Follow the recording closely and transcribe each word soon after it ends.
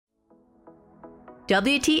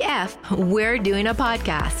WTF, we're doing a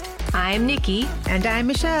podcast. I'm Nikki. And I'm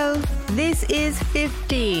Michelle. This is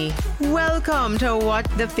 50. Welcome to What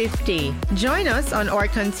the 50. Join us on our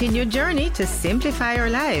continued journey to simplify our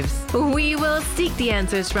lives. We will seek the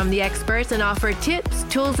answers from the experts and offer tips,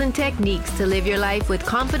 tools, and techniques to live your life with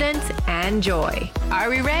confidence and joy. Are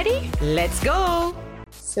we ready? Let's go.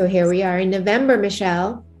 So here we are in November,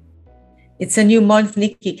 Michelle. It's a new month,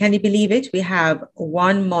 Nikki. Can you believe it? We have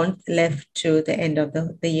 1 month left to the end of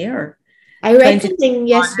the year. I read something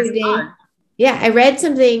yesterday. Yeah, I read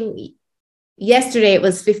something yesterday. It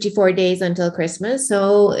was 54 days until Christmas.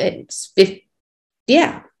 So it's 50.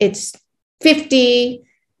 Yeah, it's 50.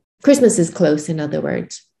 Christmas is close, in other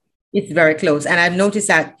words. It's very close. And I've noticed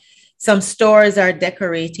that some stores are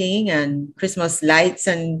decorating and Christmas lights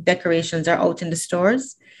and decorations are out in the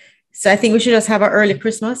stores. So I think we should just have an early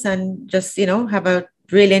Christmas and just, have a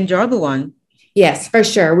really enjoyable one. Yes, for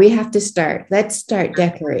sure. We have to start. Let's start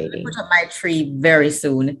decorating. Put up my tree very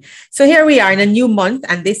soon. So here we are in a new month,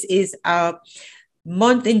 and this is a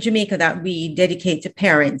month in Jamaica that we dedicate to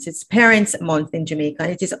parents. It's Parents Month in Jamaica.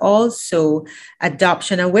 And it is also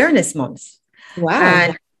Adoption Awareness Month. Wow.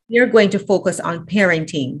 And we're going to focus on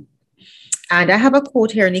parenting. And I have a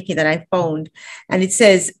quote here, Nikki, that I found, and it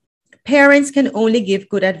says, "Parents can only give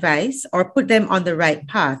good advice or put them on the right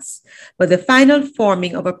paths, but the final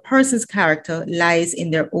forming of a person's character lies in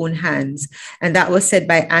their own hands." And that was said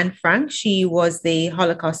by Anne Frank. She was the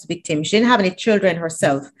Holocaust victim. She didn't have any children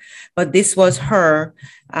herself, but this was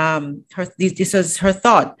this was her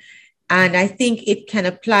thought. And I think it can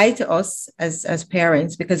apply to us as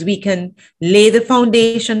parents because we can lay the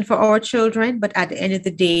foundation for our children, but at the end of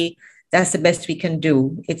the day, that's the best we can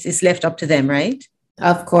do. It's left up to them, right?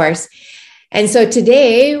 Of course. And so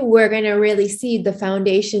today we're going to really see the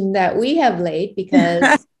foundation that we have laid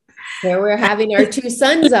because here we're having our 2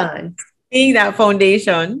 sons on. Seeing that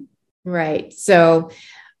foundation. Right. So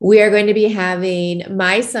we are going to be having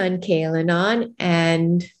my son, Kaylin, on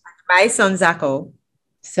and my son, Zacho.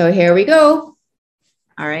 So here we go.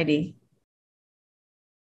 Alrighty.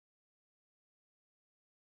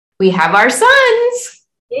 We have our sons.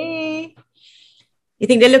 Yay. You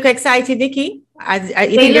think they look excited, Nikki?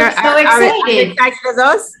 They look so excited. Excited as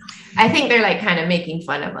us? I think they're like kind of making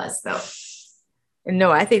fun of us, though. No,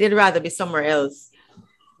 I think they'd rather be somewhere else.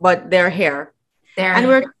 But they're here.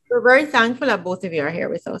 We're very thankful that both of you are here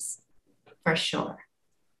with us. For sure.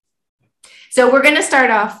 So we're going to start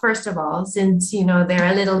off, first of all, since,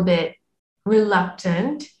 they're a little bit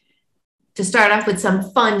reluctant, to start off with some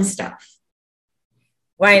fun stuff.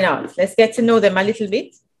 Why not? Let's get to know them a little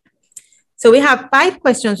bit. So we have 5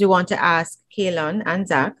 questions we want to ask Kaylin and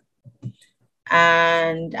Zach.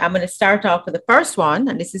 And I'm going to start off with the first one,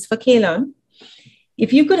 and this is for Kaylin.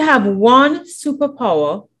 If you could have one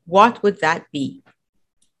superpower, what would that be?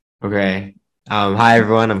 Okay. Hi,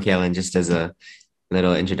 everyone. I'm Kaylin, just as a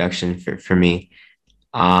little introduction for me.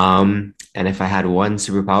 And if I had one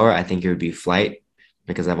superpower, I think it would be flight,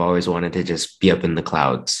 because I've always wanted to just be up in the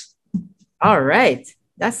clouds. All right.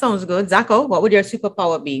 That sounds good. Zacho, what would your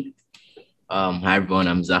superpower be? Hi everyone,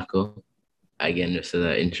 I'm Zacho. Again, just as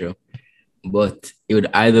an intro. But it would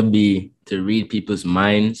either be to read people's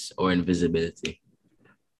minds or invisibility.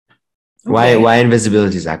 Okay. Why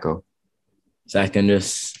invisibility, Zacho? So I can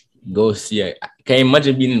just go see. Can you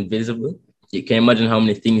imagine being invisible? You can imagine how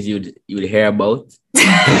many things you would hear about.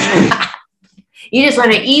 You just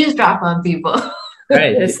want to eavesdrop on people.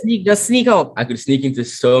 Right. Just sneak out. I could sneak into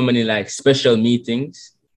so many special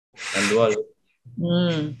meetings and do all.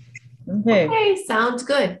 Okay, sounds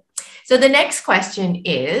good. So the next question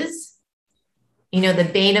is, the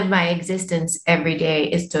bane of my existence every day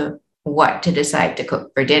is what to decide to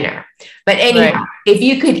cook for dinner. But anyhow, If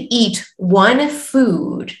you could eat one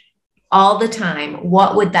food all the time,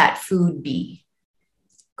 what would that food be?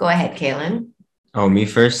 Go ahead, Kaylin. Oh, me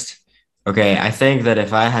first? Okay, I think that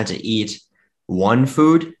if I had to eat one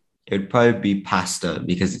food, it would probably be pasta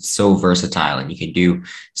because it's so versatile and you can do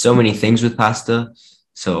so many things with pasta.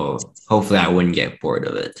 So hopefully I wouldn't get bored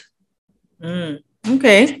of it.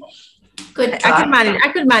 Okay. Good.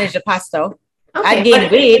 I could manage the pasta. Okay, I'd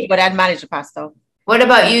gain weight, but I'd manage the pasta. What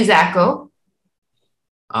about you, Zacho?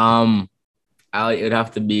 It would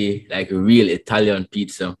have to be a real Italian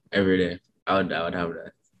pizza every day. I would have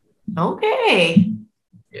that. Okay.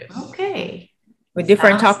 Yes. Okay. With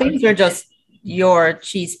different toppings or just your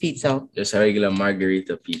cheese pizza? Just a regular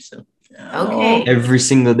margarita pizza. Okay. Every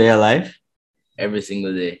single day of life? Every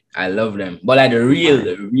single day. I love them. But the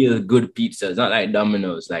real good pizzas, not like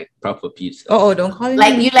Domino's, proper pizza. Oh, don't call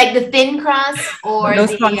it. You like the thin crust or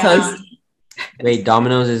those sponsors. Wait,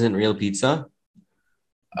 Domino's isn't real pizza?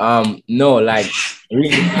 No, like really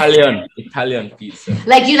Italian pizza.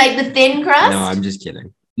 Like you like the thin crust? No, I'm just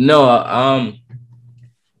kidding. No,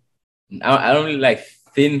 I don't really like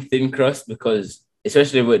thin crust because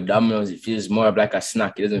especially with Domino's, it feels more of like a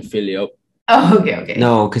snack. It doesn't fill you up. Oh, okay.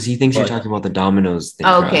 No, because he thinks you're But- talking about the Domino's thing.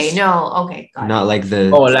 Okay, no, okay, got it. Not like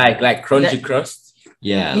the Oh, like crunchy crust.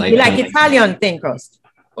 yeah, You like Italian thin crust?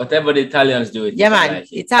 Whatever the Italians do, Yeah, I man.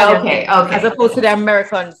 like it. Italian. Okay, As okay. opposed to the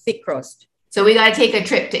American thick crust. So we gotta take a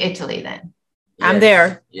trip to Italy then. I'm Yes,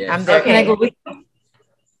 there. yes. I'm there. Can I Okay. go with you?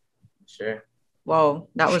 Sure. Wow,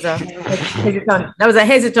 that was a hesitant. That was a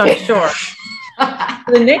hesitant sure.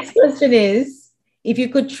 The next question is, if you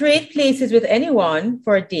could trade places with anyone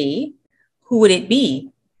for a day, who would it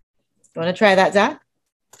be? You want to try that, Zach?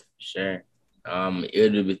 Sure. It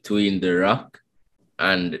would be between The Rock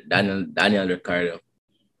and Daniel Ricciardo.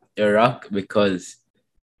 The Rock because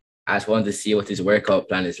I just want to see what his workout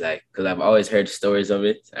plan is like because I've always heard stories of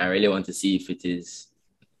it. I really want to see if it is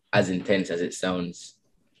as intense as it sounds.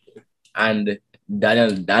 And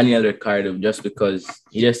Daniel Ricciardo just because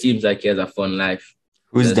he just seems like he has a fun life.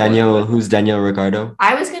 Who's Daniel Ricciardo?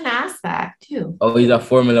 I was gonna ask that too. Oh, he's a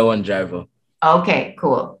Formula One driver. Okay,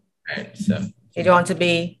 cool. Right, so You want to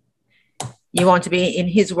be in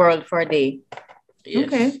his world for a day. yes.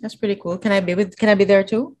 Okay, that's pretty cool. Can I be there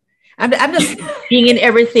too? I'm just being in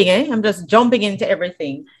everything, eh? I'm just jumping into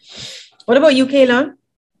everything. What about you, Kaylon?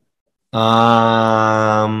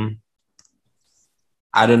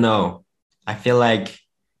 I don't know. I feel like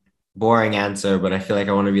boring answer, but I feel like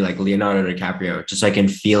I want to be like Leonardo DiCaprio, just so I can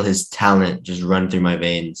feel his talent just run through my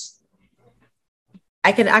veins.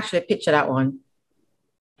 I can actually picture that one.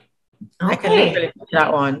 I can Okay. literally picture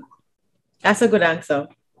that one. That's a good answer.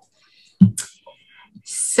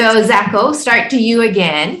 So Zacho, start to you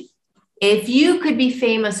again. If you could be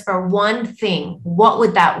famous for one thing, what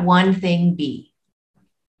would that one thing be?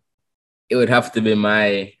 It would have to be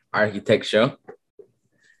my architecture.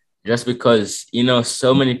 Just because,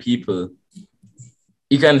 so many people,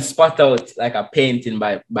 you can spot out like a painting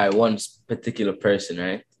by one particular person,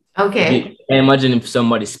 right? Okay. I imagine if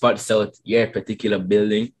somebody spots out your particular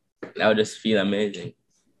building, that would just feel amazing.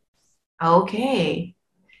 Okay.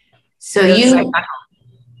 So you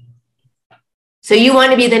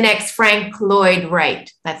want to be the next Frank Lloyd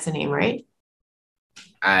Wright. That's the name, right?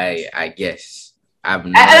 I guess. I've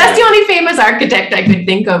no That's the only famous architect I could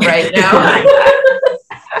think of right now.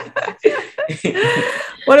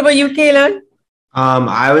 What about you, Kaylon?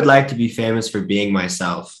 I would like to be famous for being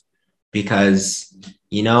myself because,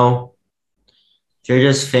 if you're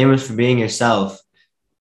just famous for being yourself,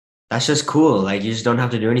 that's just cool. Like, you just don't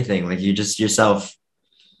have to do anything. Like, you're just yourself.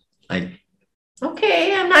 Like,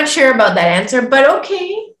 Okay, I'm not sure about that answer, but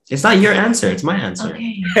okay. it's not your answer. It's my answer.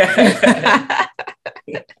 Okay.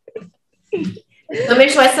 So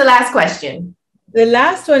Mish, what's the last question? The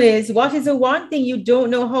last one is, what is the one thing you don't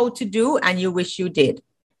know how to do and you wish you did?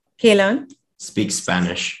 Kaylon? Speak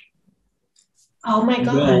Spanish. Oh my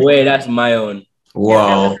No God. way, that's my own.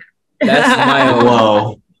 Whoa. That's my own.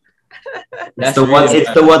 Whoa. That's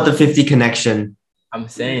It's the what the 50 connection. I'm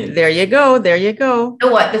saying. There you go. There you go. The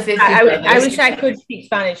what? The 50? I wish I could speak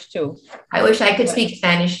Spanish too. I wish I could speak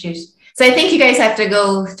Spanish too. So I think you guys have to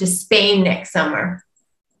go to Spain next summer.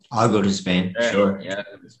 I'll go to Spain. Sure. Yeah,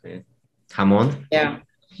 that's Spain. Come on. Yeah.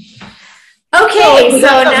 Okay, we so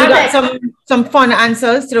got now that some fun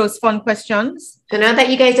answers to those fun questions.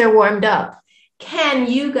 you guys are warmed up,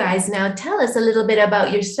 can you guys now tell us a little bit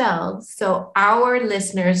about yourselves so our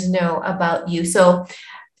listeners know about you? So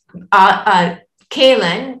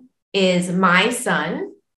Kaylon is my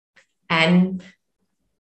son and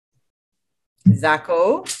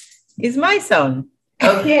Zacho is my son.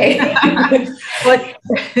 okay. But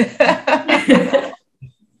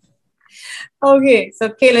okay, so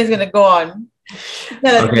Kaylon's gonna go on.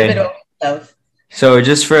 Tell us a Okay. bit about yourself. So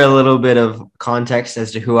just for a little bit of context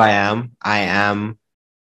as to who I am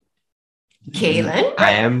Kaylon.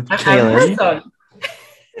 I'm her Kaylon. son.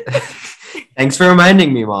 Thanks for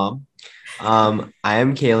reminding me, Mom. I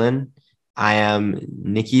am Kaylon. I am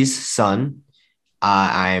Nikki's son.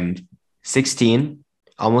 I'm 16,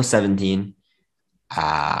 almost 17.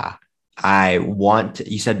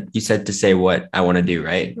 You said to say what I want to do,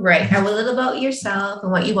 right? Right. Tell a little about yourself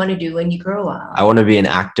and what you want to do when you grow up. I want to be an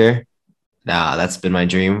actor. That's been my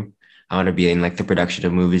dream. I want to be in like the production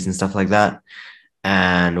of movies and stuff like that.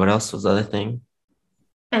 And what else was the other thing?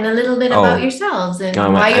 And a little bit about yourselves and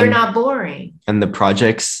why you're not boring. And the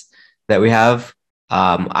projects that we have.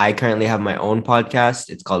 I currently have my own podcast.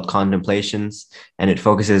 It's called Contemplations, and it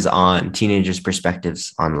focuses on teenagers'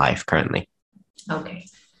 perspectives on life currently. Okay.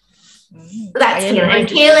 That's Kaylin. And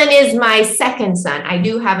Kaylin is my second son. I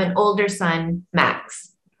do have an older son,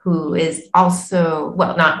 Max, who is also,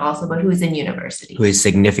 well, not also, but who's in university. Who is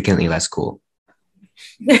significantly less cool.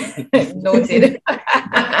 Noted.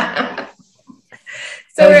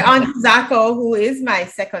 So we're on to Zacho, who is my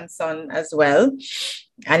second son as well.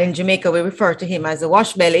 And in Jamaica, we refer to him as a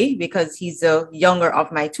wash belly because he's the younger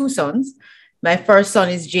of my two sons. My first son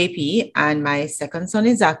is JP and my second son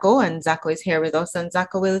is Zacho. And Zacho is here with us. And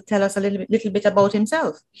Zacho will tell us a little bit about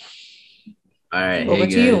himself. All right. Over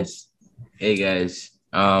to you. Hey, guys.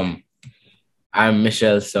 I'm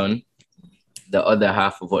Michelle's son, the other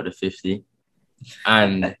half of What the 50.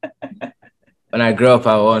 And when I grow up,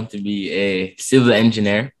 I want to be a civil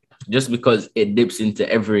engineer just because it dips into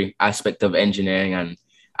every aspect of engineering. And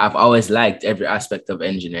I've always liked every aspect of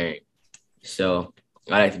engineering. So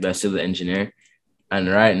I like to be a civil engineer. And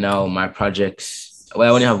right now, my projects, well,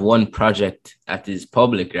 I only have one project that is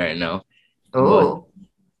public right now. Oh.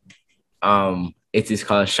 But, it is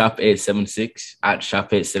called Shop 876 at Shop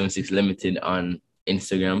 876 Limited on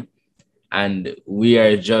Instagram. And we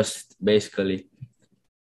are just basically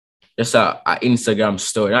just an Instagram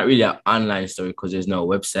store, not really an online store because there's no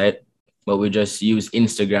website, but we just use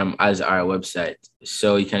Instagram as our website.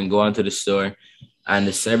 So you can go onto the store and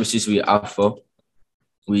the services we offer,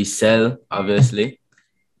 we sell, obviously,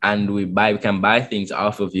 and we can buy things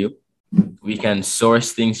off of you. We can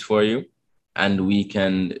source things for you and we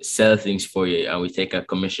can sell things for you and we take a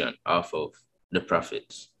commission off of the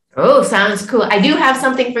profits. Oh, sounds cool. I do have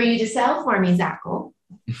something for you to sell for me, Zacho.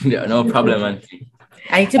 Yeah, no problem, Auntie.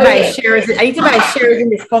 I need to buy shares. I need to buy shares in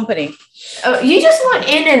this company. Oh, you just want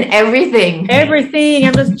in and everything. Everything.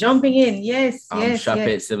 I'm just jumping in. Yes. Shop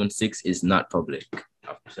 876 is not public.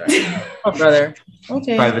 Oh, sorry. Oh, brother.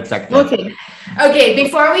 Okay. Private sector. Okay,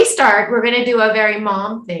 before we start, we're going to do a very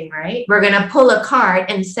mom thing, right? We're going to pull a card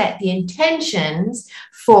and set the intentions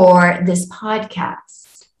for this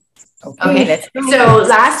podcast. Okay. Let's go. So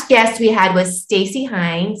last guest we had was Stacey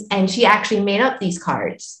Hines, and she actually made up these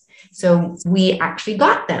cards. So we actually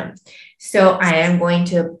got them. So I am going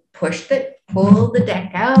to pull the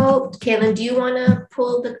deck out. Kaylin, do you want to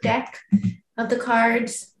pull the deck of the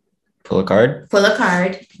cards? Pull a card. Pull a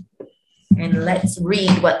card. And let's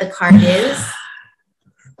read what the card is.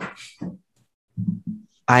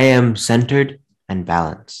 I am centered and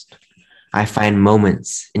balanced. I find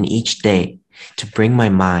moments in each day to bring my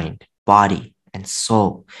mind, body, and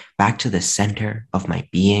soul back to the center of my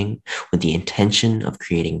being with the intention of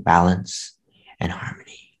creating balance and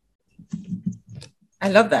harmony. I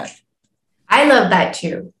love that. I love that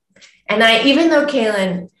too. And even though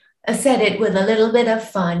Kaylin said it with a little bit of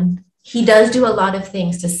fun, he does do a lot of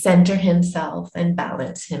things to center himself and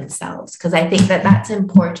balance himself, because I think that that's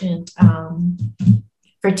important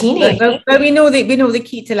for teenagers. But we know the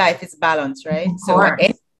key to life is balance, right?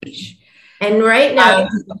 And right now,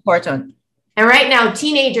 balance is important. And right now,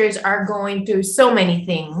 teenagers are going through so many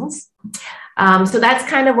things. So that's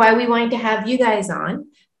kind of why we wanted to have you guys on,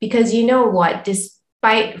 because you know what,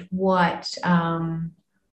 despite what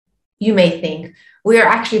you may think, we are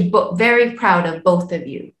actually very proud of both of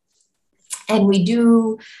you. And we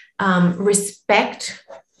do respect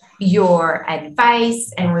your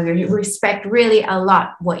advice, and we respect really a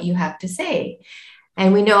lot what you have to say.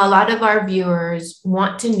 And we know a lot of our viewers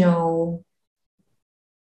want to know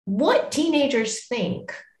what teenagers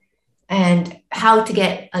think and how to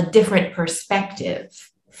get a different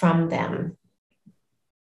perspective from them.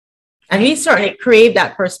 And we certainly crave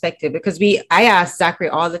that perspective because I ask Zachary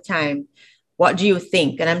all the time, what do you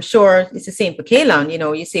think? And I'm sure it's the same for Kaylin. You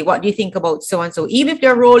know, you say, what do you think about so-and-so? Even if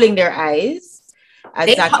they're rolling their eyes,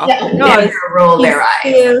 as Zach often does, their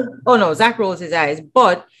eyes. Oh no, Zach rolls his eyes,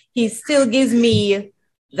 but he still gives me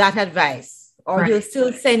that advice. Or he'll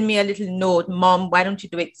still send me a little note, Mom, why don't you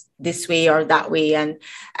do it this way or that way? And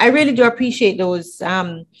I really do appreciate those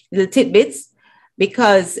little tidbits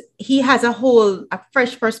because he has a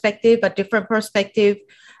fresh perspective, a different perspective,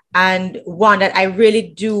 and one that I really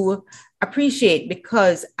do appreciate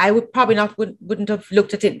because I would probably wouldn't have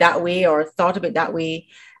looked at it that way or thought of it that way.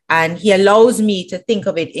 And he allows me to think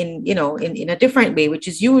of it in a different way, which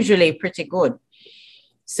is usually pretty good.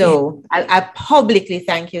 So I publicly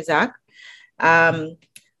thank you, Zach.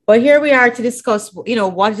 But here we are to discuss, what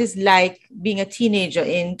it is like being a teenager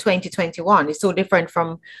in 2021. It's so different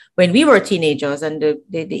from when we were teenagers, and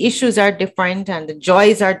the issues are different and the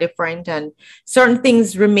joys are different and certain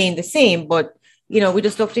things remain the same. But, we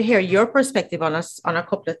just love to hear your perspective on a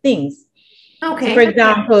couple of things. Okay. So for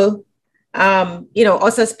example,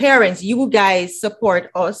 us as parents, you guys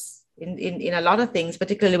support us in a lot of things,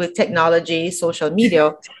 particularly with technology, social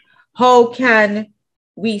media. How can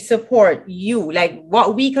we support you, like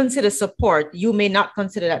what we consider support, you may not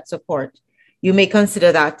consider that support. You may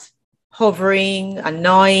consider that hovering,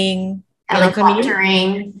 annoying,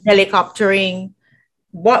 helicoptering.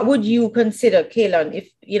 What would you consider, Kaylin, if,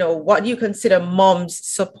 what do you consider mom's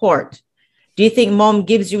support? Do you think mom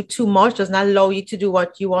gives you too much, does not allow you to do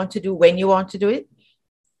what you want to do when you want to do it?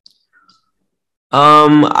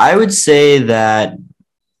 I would say that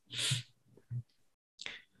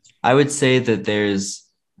there's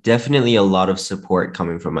definitely a lot of support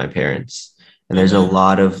coming from my parents. And there's a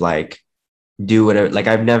lot of like, do whatever, like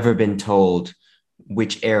I've never been told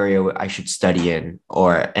which area I should study in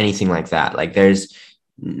or anything like that. Like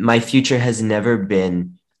my future has never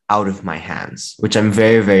been out of my hands, which I'm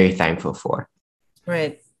very, very thankful for.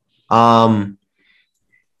 Right.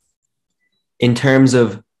 In terms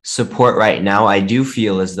of support right now, I do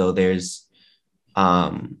feel as though there's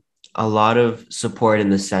a lot of support in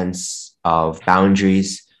the sense of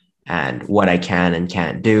boundaries and what I can and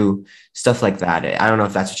can't do, stuff like that. I don't know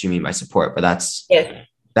if that's what you mean by support, but that's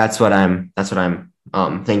what I'm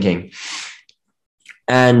thinking.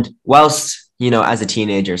 And whilst, as a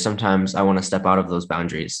teenager, sometimes I want to step out of those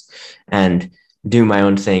boundaries and do my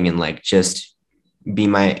own thing and like just make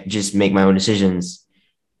my own decisions.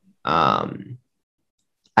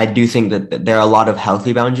 I do think that there are a lot of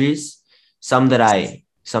healthy boundaries, some that I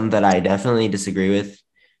definitely disagree with,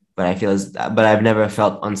 but I've never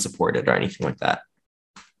felt unsupported or anything like that.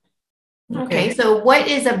 Okay. So what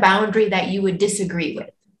is a boundary that you would disagree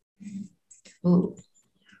with? Ooh.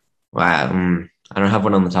 Wow. I don't have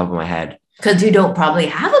one on the top of my head. Because you don't probably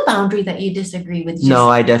have a boundary that you disagree with. No,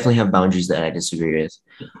 I definitely have boundaries that I disagree with.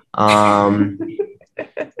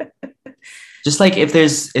 Just like if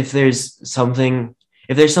there's something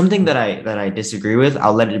that I disagree with,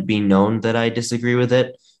 I'll let it be known that I disagree with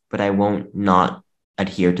it, but I won't not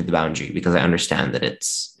adhere to the boundary because I understand that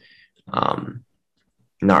it's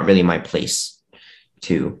not really my place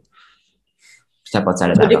to step outside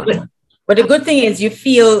of that boundary. But the good thing is you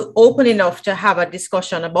feel open enough to have a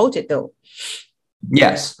discussion about it, though.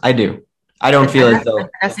 Yes, I do. I don't feel as though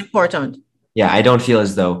that's important. Yeah, I don't feel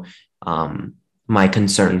as though my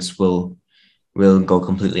concerns will go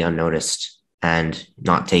completely unnoticed and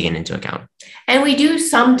not taken into account. And we do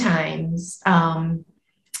sometimes,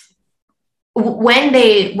 when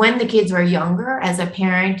the kids were younger, as a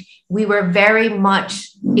parent, we were very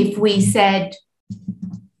much, if we said,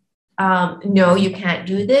 no, you can't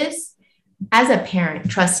do this, as a parent,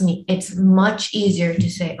 trust me, it's much easier to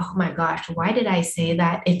say, oh my gosh, why did I say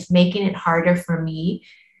that? It's making it harder for me.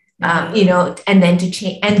 And then to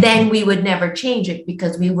change, and then we would never change it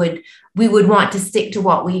because we would want to stick to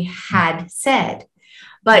what we had said.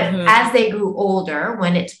 But as they grew older,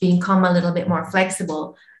 when it's become a little bit more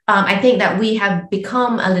flexible, I think that we have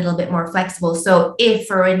become a little bit more flexible. So if,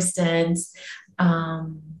 for instance,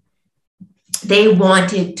 they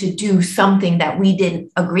wanted to do something that we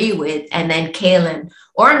didn't agree with, and then Kaylin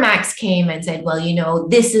or Max came and said, well,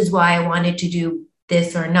 this is why I wanted to do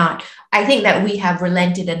this or not. I think that we have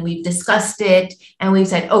relented and we've discussed it and we've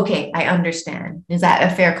said, okay, I understand. Is that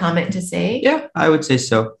a fair comment to say? Yeah, I would say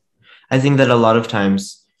so. I think that a lot of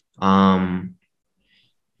times, in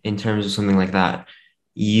terms of something like that,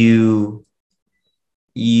 you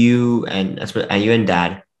and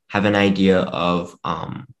Dad have an idea of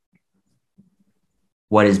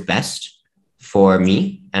what is best for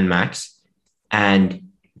me and Max, and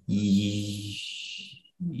how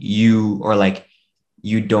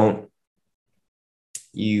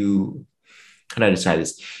do I describe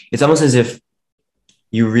this? It's almost as if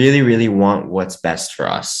you really, really want what's best for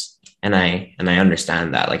us. And I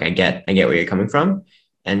understand that. Like I get where you're coming from.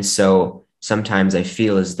 And so sometimes I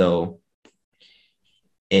feel as though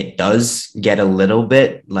it does get a little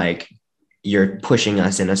bit like you're pushing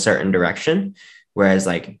us in a certain direction. Whereas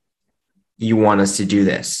like you want us to do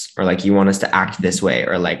this, or like you want us to act this way,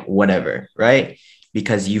 or like whatever, right?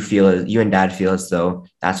 Because you and Dad feel as though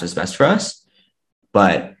that's what's best for us.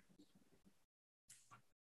 And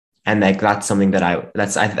like that's something that I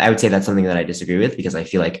would say that's something that I disagree with, because I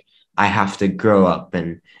feel like I have to grow up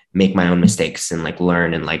and make my own mistakes and like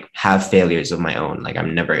learn and like have failures of my own. Like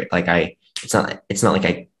I'm never like it's not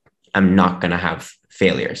like I'm not gonna have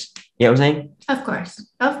failures. You know what I'm saying? Of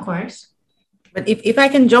course. But if I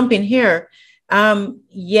can jump in here,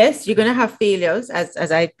 yes, you're gonna have failures, as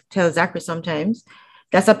I tell Zachary sometimes.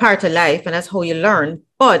 That's a part of life and that's how you learn.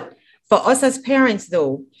 But for us as parents,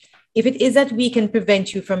 though, if it is that we can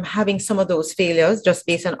prevent you from having some of those failures just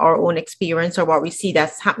based on our own experience or what we see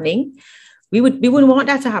that's happening, we wouldn't want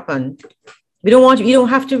that to happen. You don't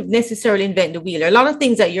have to necessarily invent the wheel. There are a lot of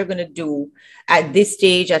things that you're going to do at this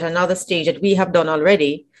stage, at another stage that we have done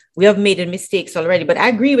already. We have made mistakes already, but I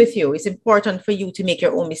agree with you. It's important for you to make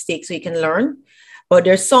your own mistakes so you can learn. But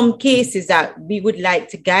there's some cases that we would like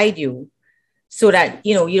to guide you so that,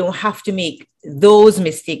 you don't have to make those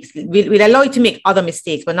mistakes. We'll allow you to make other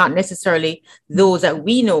mistakes, but not necessarily those that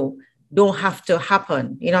we know don't have to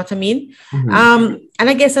happen. You know what I mean? Mhm. And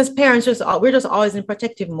I guess as parents, we're just always in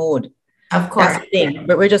protective mode. Of course. That's the thing,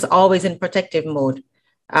 but we're just always in protective mode.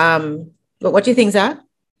 But what do you think, Zach?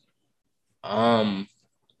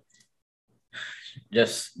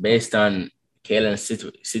 Just based on Kayla's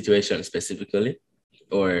situation specifically,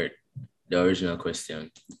 or the original question?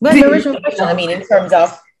 Well, the original question, I mean, in terms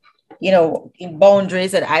of, in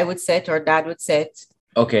boundaries that I would set or dad would set.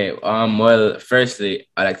 Okay. Well, firstly,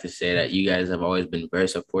 I like to say that you guys have always been very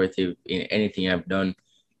supportive in anything I've done,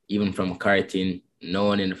 even from karting. No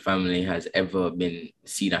one in the family has ever been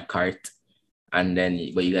seen a cart, but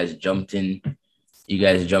you guys jumped in. You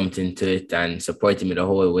guys jumped into it and supported me the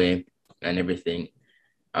whole way and everything.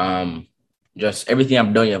 Just everything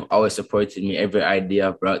I've done, you have always supported me. Every idea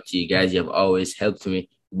I've brought to you guys, you have always helped me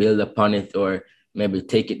build upon it, or maybe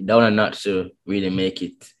take it down a notch to really make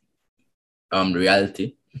it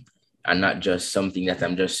reality, and not just something that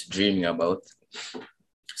I'm just dreaming about.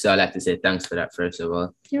 So I'd like to say thanks for that, first of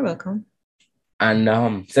all. You're welcome. And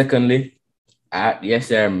secondly, yes,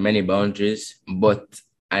 there are many boundaries, but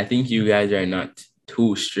I think you guys are not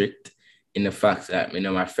too strict in the fact that,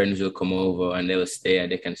 my friends will come over and they will stay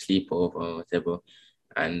and they can sleep over or whatever.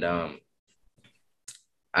 And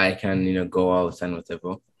I can, go out and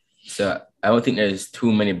whatever. So I don't think there's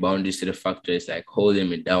too many boundaries to the fact that it's like holding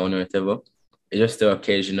me down or whatever. It's just the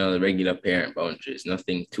occasional regular parent boundaries,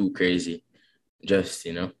 nothing too crazy. Just,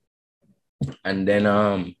 And then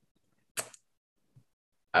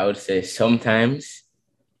I would say sometimes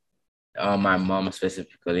my mom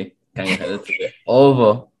specifically can get a little bit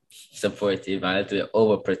over supportive and a little bit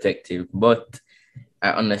overprotective, but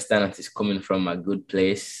I understand that it's coming from a good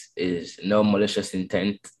place, is no malicious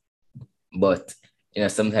intent, but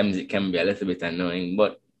sometimes it can be a little bit annoying,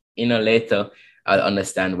 but later I'll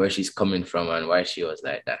understand where she's coming from and why she was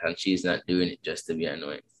like that, and she's not doing it just to be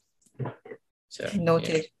annoying. So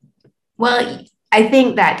noted. Yeah. Well, I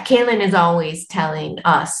think that Kaylin is always telling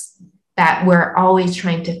us that we're always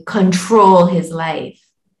trying to control his life.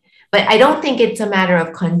 But I don't think it's a matter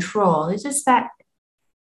of control. It's just that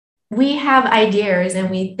we have ideas and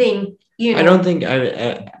we think, I don't think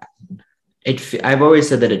I've always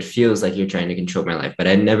said that it feels like you're trying to control my life, but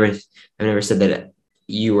I've never said that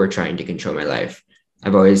you were trying to control my life.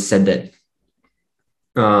 I've always said that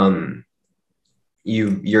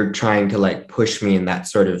you're trying to like push me in that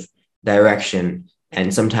sort of direction,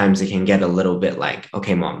 and sometimes it can get a little bit like,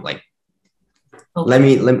 okay, mom, like let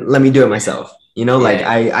me do it myself. Like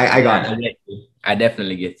I got it. I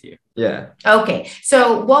definitely get you. Yeah. Okay.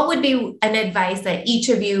 So what would be an advice that each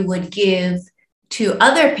of you would give to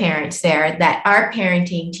other parents there that are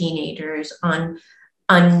parenting teenagers on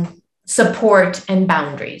support and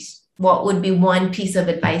boundaries? What would be one piece of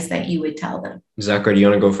advice that you would tell them? Zachary, do you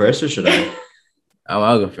want to go first or should I?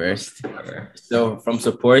 I'll go first. Okay. So from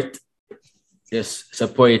support, just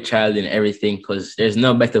support your child in everything, because there's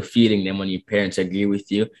no better feeling than when your parents agree with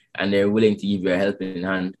you and they're willing to give you a helping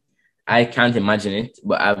hand. I can't imagine it,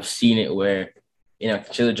 but I've seen it where,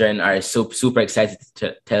 children are so super excited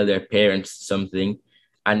to tell their parents something,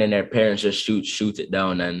 and then their parents just shoot it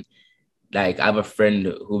down. And like, I have a friend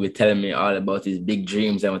who be telling me all about his big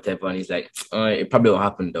dreams and whatever, and he's like, it probably won't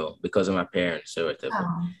happen though because of my parents or whatever.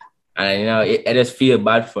 Oh. And I just feel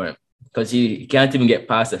bad for him, because he can't even get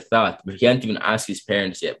past the thought, but he can't even ask his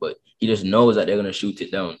parents yet, but he just knows that they're going to shoot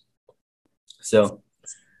it down. So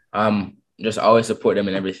just always support them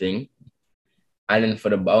in everything. And then for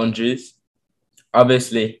the boundaries,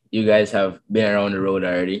 obviously you guys have been around the road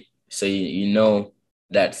already, so you know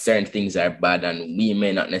that certain things are bad and we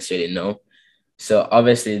may not necessarily know. So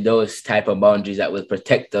obviously those type of boundaries that will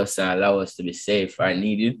protect us and allow us to be safe are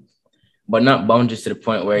needed, but not boundaries to the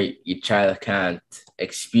point where your child can't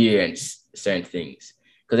experience certain things.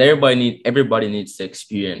 Because everybody needs to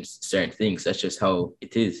experience certain things. That's just how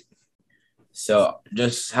it is. So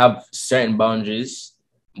just have certain boundaries,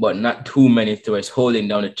 but not too many to where it's holding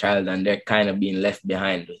down the child and they're kind of being left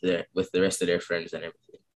behind with the rest of their friends and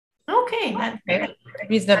everything. Okay, that's very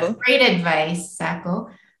reasonable. That's great advice, Sacco.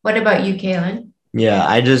 What about you, Kaylin? Yeah,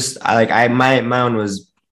 my own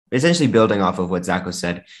was essentially building off of what Zacco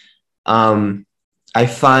said. I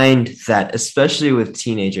find that especially with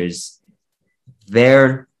teenagers,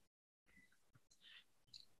 they're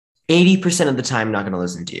 80% of the time not going to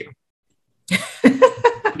listen to you.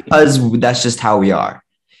 because that's just how we are.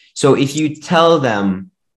 So if you tell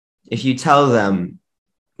them,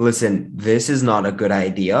 listen, this is not a good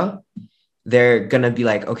idea, they're gonna be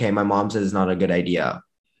like, okay, my mom says it's not a good idea,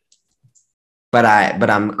 but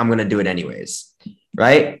I'm gonna do it anyways,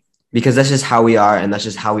 right? Because that's just how we are and that's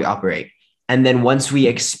just how we operate. And then once we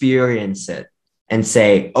experience it and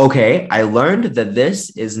say, okay, I learned that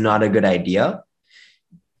this is not a good idea,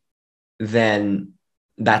 then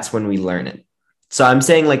that's when we learn it. So I'm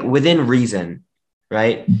saying, like, within reason,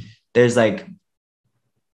 right? There's like,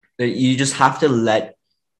 you just have to let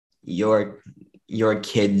your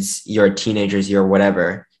kids, your teenagers, your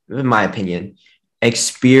whatever, in my opinion,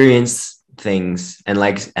 experience things. And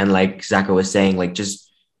like Zaka was saying, like,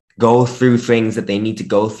 just go through things that they need to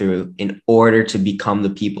go through in order to become the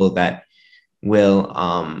people that will,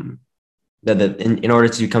 in order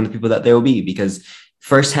to become the people that they will be. Because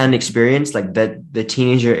firsthand experience, like that, the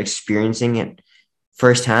teenager experiencing it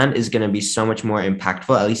firsthand is going to be so much more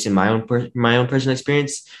impactful, at least in my own personal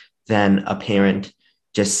experience, than a parent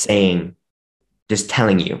just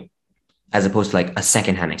telling you, as opposed to like a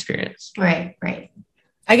secondhand experience. Right.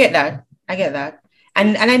 I get that.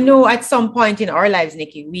 And I know at some point in our lives,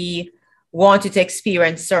 Nikki, we wanted to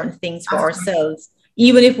experience certain things for ourselves.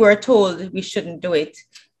 Even if we're told we shouldn't do it,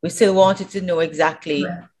 we still wanted to know exactly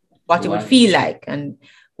what it would feel like and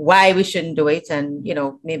why we shouldn't do it, and, you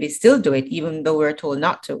know, maybe still do it, even though we're told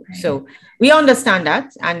not to. Right. So we understand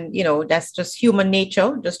that. And, you know, that's just human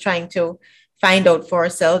nature, just trying to find out for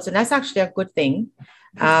ourselves. And that's actually a good thing.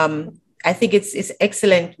 I think it's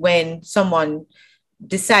excellent when someone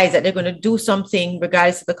decides that they're going to do something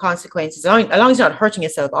regardless of the consequences, as long as you're not hurting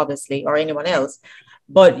yourself, obviously, or anyone else,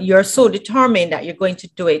 but you're so determined that you're going to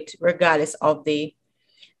do it regardless of the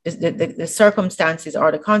circumstances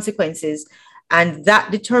or the consequences. And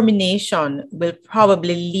that determination will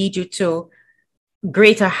probably lead you to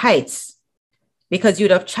greater heights, because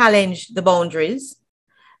you'd have challenged the boundaries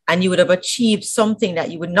and you would have achieved something that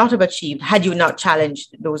you would not have achieved had you not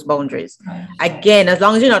challenged those boundaries. Right. Again, as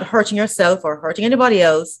long as you're not hurting yourself or hurting anybody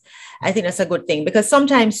else, I think that's a good thing. Because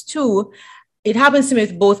sometimes too, it happens to me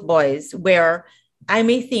with both boys, where I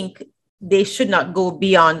may think they should not go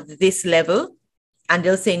beyond this level. And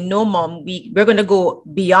they'll say, no, mom, we're going to go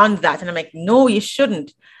beyond that. And I'm like, no, you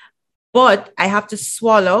shouldn't. But I have to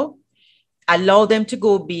swallow, allow them to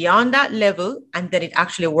go beyond that level. And then it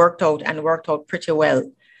actually worked out pretty well.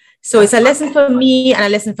 So it's a lesson for me and a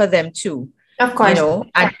lesson for them too. Of course. You know,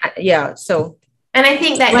 yeah. So. And I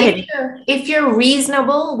think that if you're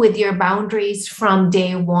reasonable with your boundaries from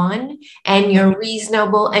day one, and you're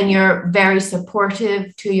reasonable and you're very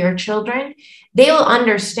supportive to your children, they'll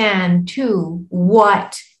understand too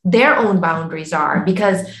what their own boundaries are,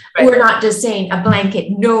 because we're not just saying a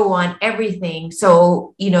blanket no on everything.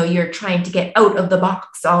 So, you know, you're trying to get out of the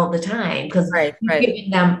box all the time, because you're giving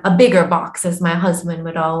them a bigger box, as my husband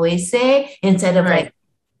would always say, instead of like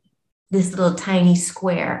this little tiny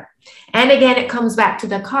square. And again, it comes back to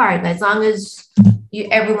the card. As long as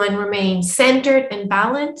everyone remains centered and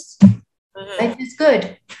balanced, life is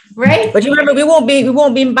good, right? But you remember, we won't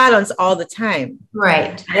be in balance all the time,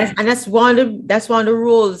 right? And that's one of the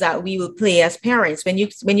roles that we will play as parents. When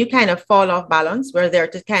you kind of fall off balance, we're there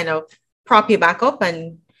to kind of prop you back up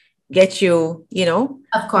and get you, you know,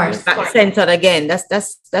 of course, back centered again.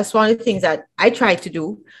 That's one of the things that I try to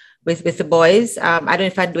do with the boys. I don't know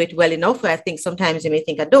if I do it well enough. I think sometimes you may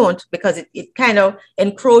think I don't, because it kind of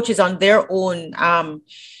encroaches on their own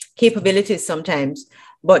capabilities sometimes.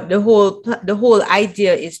 But the whole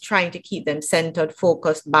idea is trying to keep them centered,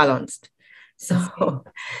 focused, balanced.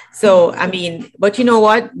 So I mean, but you know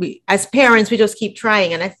what? We, as parents, we just keep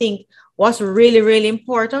trying. And I think what's really, really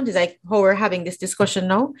important is, like how we're having this discussion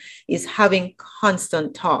now, is having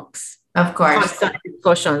constant talks. Of course. Constant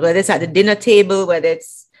discussions, whether it's at the dinner table, whether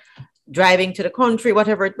it's driving to the country,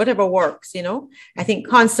 whatever works, you know. I think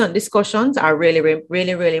constant discussions are really, really,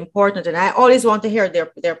 really, really important. And I always want to hear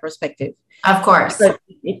their perspective. Of course. But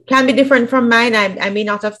it can be different from mine. I may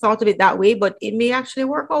not have thought of it that way, but it may actually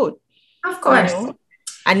work out. Of course. You know?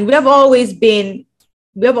 And we have always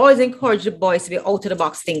encouraged the boys to be out of the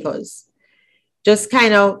box thinkers. Just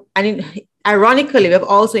kind of, ironically, we have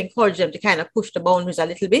also encouraged them to kind of push the boundaries a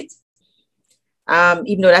little bit.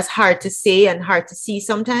 Even though that's hard to say and hard to see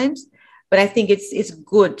sometimes. But I think it's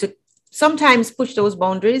good to sometimes push those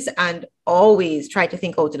boundaries and always try to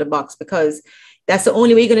think out of the box, because that's the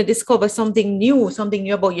only way you're going to discover something new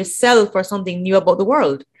about yourself or something new about the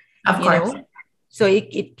world. Of course. Know? So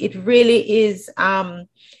it really is. I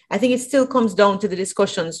think it still comes down to the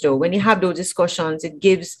discussions, though. When you have those discussions, it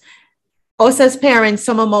gives us as parents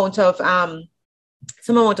some amount of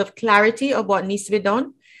clarity of what needs to be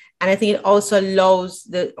done. And I think it also allows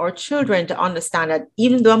our children to understand that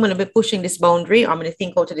even though I'm going to be pushing this boundary, I'm going to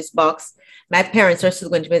think out of this box, my parents are still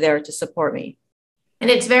going to be there to support me. And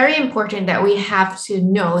it's very important that we have to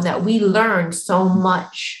know that we learn so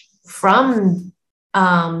much from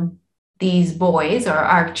these boys or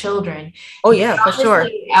our children. Oh, yeah, for sure.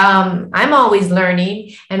 I'm always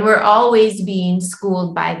learning, and we're always being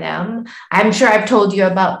schooled by them. I'm sure I've told you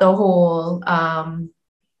about the whole,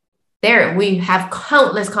 we have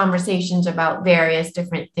countless conversations about various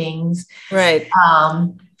different things. Right.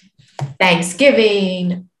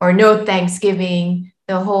 Thanksgiving or no Thanksgiving,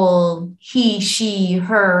 the whole he, she,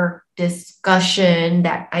 her discussion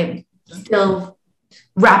that I'm still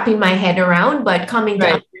wrapping my head around, but coming to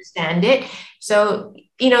understand it. So,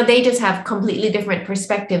 they just have completely different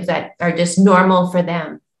perspectives that are just normal for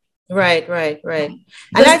them. Right. And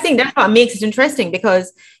I think that's what makes it interesting,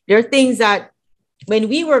 because there are things that when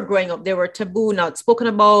we were growing up, they were taboo, not spoken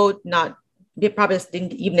about, they probably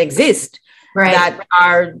didn't even exist, that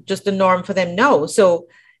are just the norm for them now. So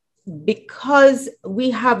because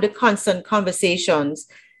we have the constant conversations,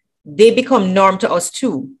 they become norm to us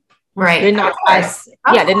too. Right. They're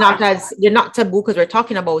not taboo because we're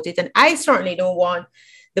talking about it. And I certainly don't want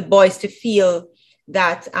the boys to feel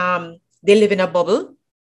that they live in a bubble.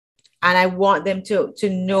 And I want them to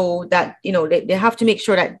know that, they have to make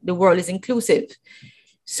sure that the world is inclusive.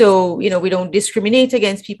 So, we don't discriminate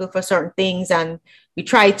against people for certain things. And we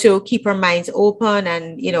try to keep our minds open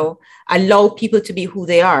and, allow people to be who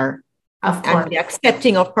they are. And be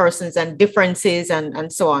accepting of persons and differences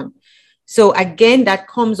and so on. So again, that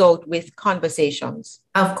comes out with conversations.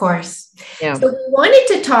 Of course. Yeah. So we wanted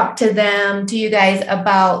to talk to you guys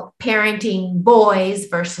about parenting boys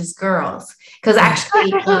versus girls. Because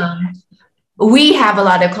actually, we have a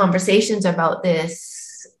lot of conversations about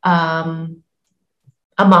this among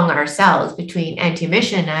ourselves between Auntie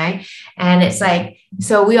Misha and I. And it's like,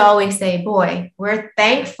 so we always say, boy, we're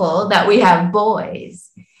thankful that we have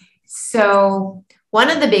boys. So one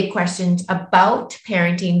of the big questions about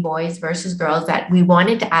parenting boys versus girls that we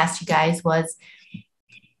wanted to ask you guys was,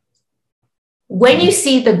 when you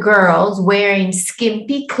see the girls wearing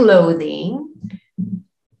skimpy clothing,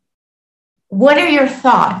 what are your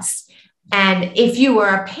thoughts? And if you were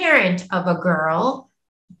a parent of a girl,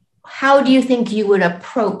 how do you think you would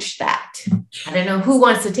approach that? I don't know who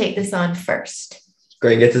wants to take this on first. Go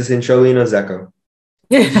and get this intro in, or Zeko?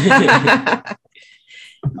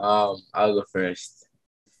 I'll go first.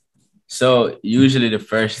 So usually the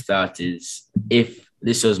first thought is, if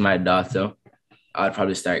this was my daughter, I'd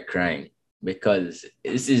probably start crying, because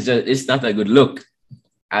it's not a good look.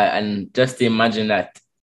 And just to imagine that,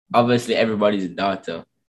 obviously everybody's a daughter.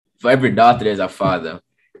 For every daughter, there's a father.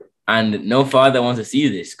 And no father wants to see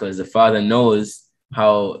this, because the father knows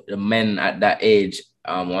how the men at that age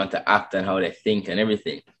want to act and how they think and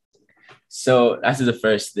everything. So that's the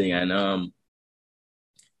first thing. And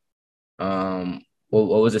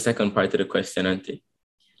what was the second part of the question, Auntie?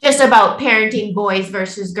 Just about parenting boys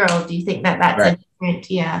versus girls. Do you think that's a different?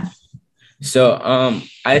 Yeah. So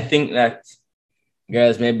I think that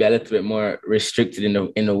girls may be a little bit more restricted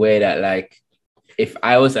in the way that, like, if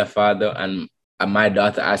I was a father and my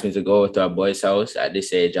daughter asked me to go to a boy's house at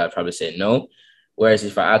this age, I'd probably say no. Whereas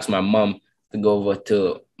if I asked my mom to go over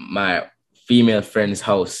to my female friend's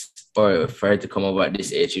house, or for her to come over at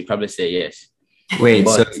this age, she'd probably say yes. Wait,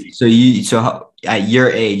 so at your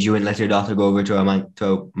age, you wouldn't let your daughter go over to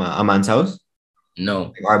a man's house?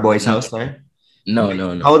 No. Our boy's house, sorry?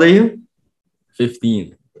 No. How old are you?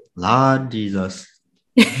 15. Lord Jesus.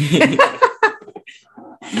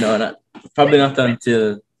 No, probably not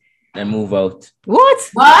until I move out.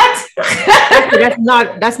 What? That's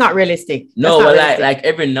not realistic. No, but like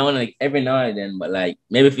every now and then, but like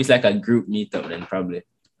maybe if it's like a group meetup, then probably.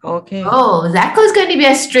 Okay. Oh, Zako's going to be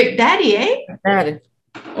a strict daddy, eh? Daddy.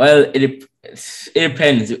 Well, it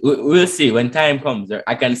depends. We'll see when time comes.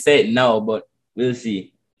 I can say it now, but we'll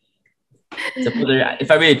see. So if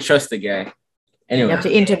I really trust the guy. Anyway. You have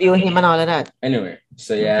to interview him and all of that. Anyway,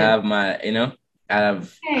 so yeah, okay. I have my,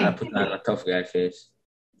 I put on a tough guy face.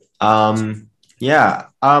 Yeah.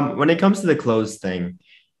 When it comes to the clothes thing,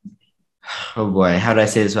 oh boy, how do I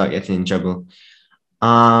say this without getting in trouble?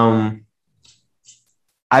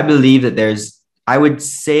 I believe that I would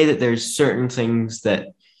say that there's certain things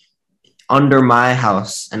that under my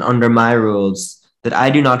house and under my rules that I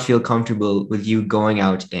do not feel comfortable with you going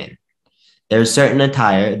out in. There's certain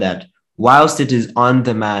attire that, whilst it is on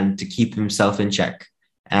the man to keep himself in check,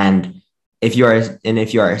 and if you are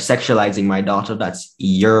sexualizing my daughter, that's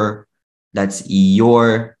your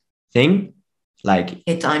thing. Like,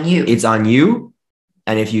 it's on you. It's on you.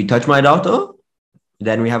 And if you touch my daughter,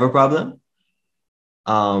 then we have a problem.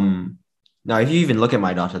 Now if you even look at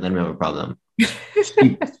my daughter, then we have a problem.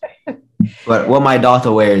 But what my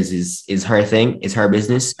daughter wears is her thing, is her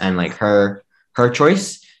business, and like her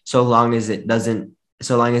choice, so long as it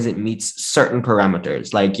meets certain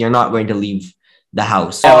parameters. Like you're not going to leave the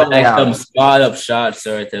house. Like some small up shots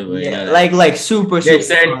sort of. Yeah, like super. There's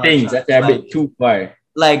certain things that are a bit too far.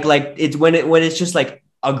 Like it's when it's just like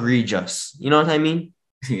egregious. You know what I mean?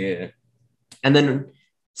 Yeah. And then,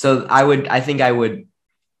 so I would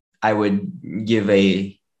give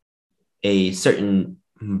a certain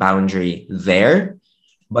boundary there,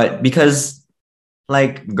 but because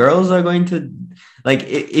like girls are going to like,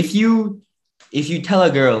 if you tell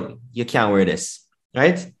a girl you can't wear this,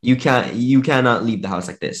 right? You cannot leave the house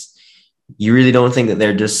like this. You really don't think that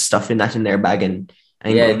they're just stuffing that in their bag and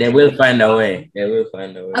yeah, they will find a way. They will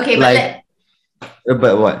find a way. Okay,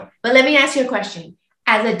 but what? But let me ask you a question.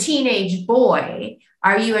 As a teenage boy,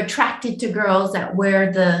 are you attracted to girls that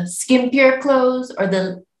wear the skimpier clothes,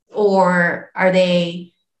 or are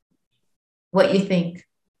they? What you think?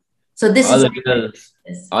 So this all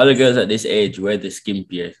the girls at this age wear the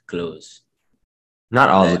skimpier clothes. Not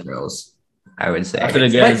all the girls, I would say.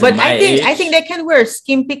 But I think they can wear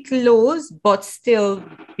skimpy clothes but still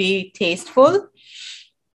be tasteful.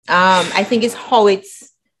 I think it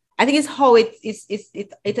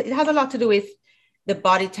has a lot to do with the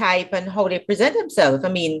body type and how they present themselves. I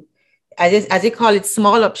mean, as they call it,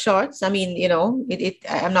 small up shorts. I mean, you know,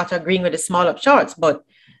 I'm not agreeing with the small up shorts, but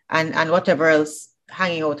and whatever else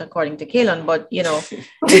hanging out according to Kaylon, but you know,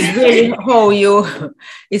 it's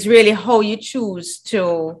really how you choose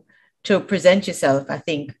to present yourself, I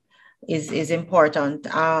think is important.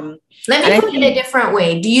 Let me put it a different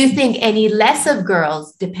way. Do you think any less of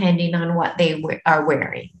girls depending on what they are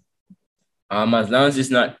wearing? As long as it's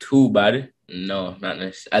not too bad, no, not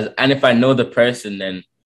necessarily. And if I know the person, then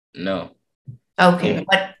no. Okay,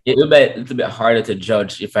 but it's a bit harder to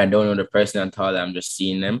judge if I don't know the person at all. I'm just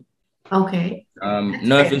seeing them. Okay.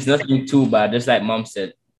 If it's nothing too bad, just like Mom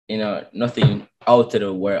said, you know, nothing out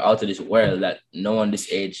of this world that no one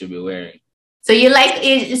this age should be wearing. So you like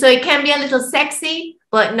it, so it can be a little sexy,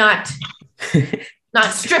 but not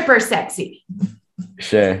stripper sexy.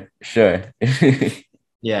 Sure.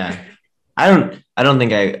 Yeah. I don't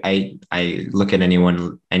think I look at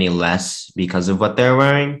anyone any less because of what they're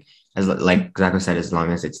wearing. As like Zach said, as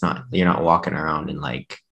long as it's not, you're not walking around in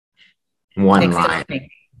like one line,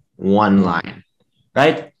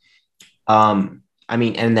 right? I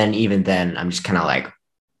mean, and then even then, I'm just kind of like,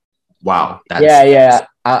 wow, that's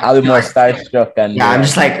I'll be more starstruck and I'm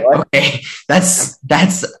just like, okay, that's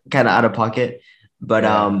kind of out of pocket, but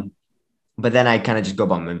then I kind of just go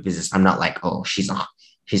about my business. I'm not like, oh, she's a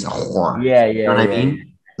whore. You know what I mean?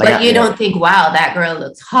 Like, but you don't think, wow, that girl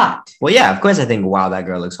looks hot. Well, yeah, of course I think, wow, that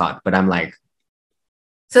girl looks hot. But I'm like,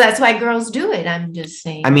 so that's why girls do it. I'm just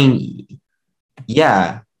saying. I mean,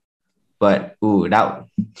 yeah, but you're going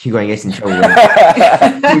to get in trouble.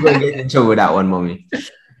 You're going to get in trouble with that one, mommy.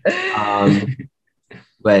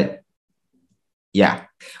 But yeah.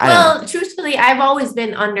 Well, truthfully, I've always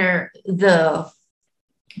been under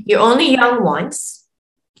you're only young once,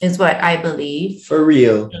 is what I believe. For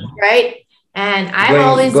real. Right? And I've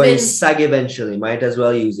always going been sag eventually. Might as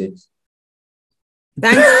well use it.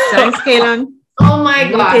 Thanks, Kaylon. Oh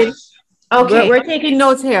my gosh. Okay. We're taking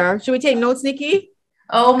notes here. Should we take notes, Nikki?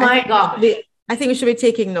 Oh my gosh. I think we should be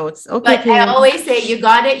taking notes. Okay. But I always say you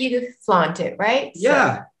got it, you flaunt it, right?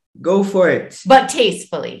 Yeah. Go for it. But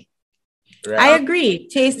tastefully. Right. I agree,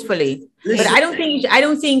 tastefully. But I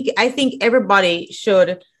think everybody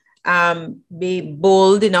should be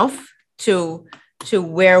bold enough to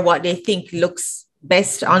wear what they think looks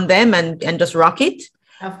best on them and just rock it.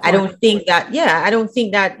 I don't think that,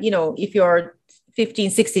 you know, if you're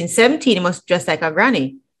 15, 16, 17, you must dress like a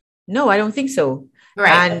granny. No, I don't think so.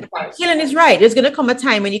 Right. And Kaylon is right. There's going to come a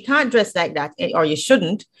time when you can't dress like that, or you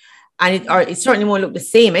shouldn't. And it certainly won't look the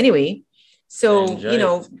same anyway. So,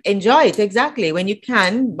 enjoy it. Exactly. When you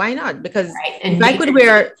can, why not? Because if I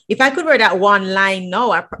could wear that one line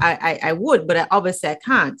now, I would, but obviously I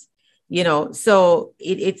can't. You know, so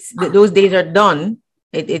those days are done.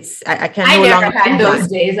 I can no longer had those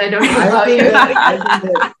days. I don't know about you.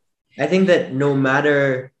 I think that no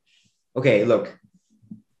matter, okay, look,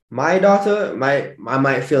 my daughter, I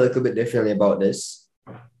might feel a little bit differently about this,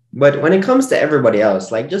 but when it comes to everybody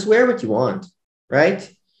else, like just wear what you want,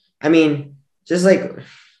 right? I mean, just like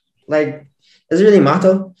does it really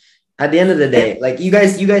matter? At the end of the day, like you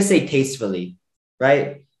guys say tastefully,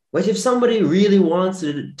 right? What if somebody really wants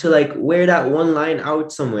to like wear that one line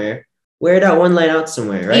out somewhere, right?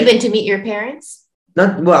 Even to meet your parents?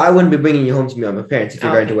 I wouldn't be bringing you home to me or my parents if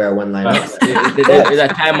you're going to wear a one-line But mask. there's a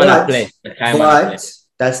time and a place. But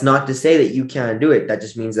that's not to say that you can't do it. That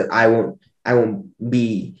just means that I won't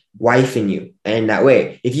be wifing you in that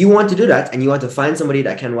way. If you want to do that and you want to find somebody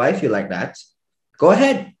that can wife you like that, go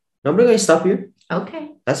ahead. Nobody's going to stop you.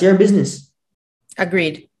 Okay. That's your business.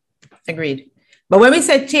 Agreed. But when I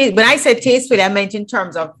said tastefully, I meant in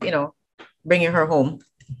terms of, bringing her home.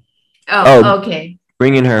 Oh, okay.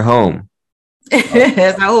 Bringing her home.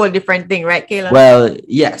 It's a whole different thing, right, Kayla? Well,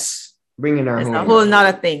 yes. Bringing her home. It's a whole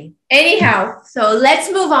nother thing. Anyhow, so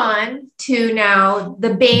let's move on to now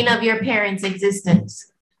the bane of your parents'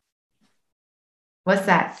 existence. What's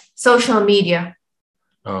that? Social media.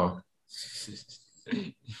 Oh.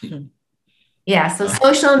 Yeah, so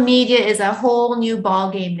social media is a whole new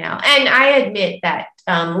ball game now. And I admit that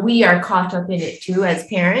we are caught up in it too as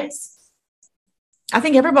parents. I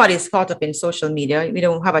think everybody's caught up in social media. We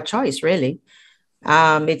don't have a choice, really.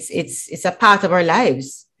 It's a part of our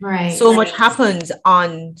lives. Right. So much happens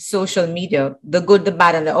on social media, the good, the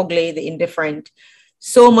bad, and the ugly, the indifferent.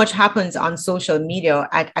 So much happens on social media.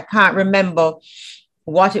 I can't remember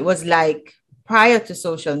what it was like prior to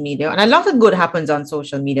social media. And a lot of good happens on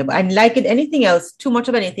social media, but unlike anything else, too much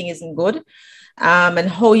of anything isn't good. And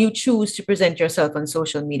how you choose to present yourself on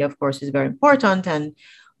social media, of course, is very important. And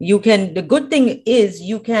the good thing is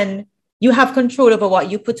you have control over what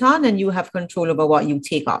you put on, and you have control over what you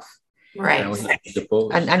take off. Right. And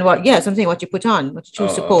what you put on, what you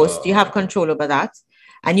choose to post, you have control over that.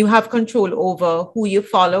 And you have control over who you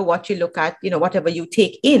follow, what you look at, whatever you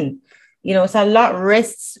take in, so a lot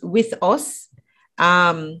rests with us.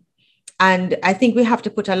 And I think we have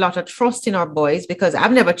to put a lot of trust in our boys, because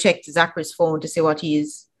I've never checked Zachary's phone to see what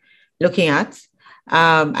he's looking at.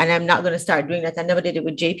 And I'm not going to start doing that. I never did it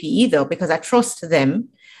with JP either, because I trust them.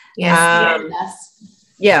 Yes.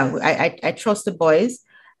 I trust the boys.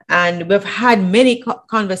 And we've had many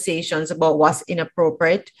conversations about what's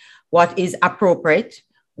inappropriate, what is appropriate,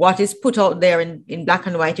 what is put out there in black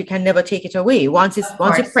and white. You can never take it away. Once you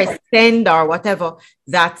press send or whatever,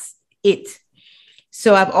 that's it.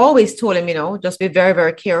 So I've always told him, just be very,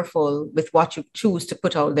 very careful with what you choose to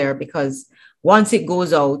put out there, because once it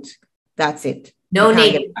goes out, that's it. No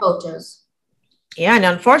naked photos. Yeah. And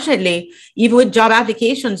unfortunately, even with job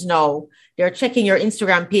applications now, they're checking your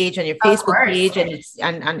Instagram page and your Facebook page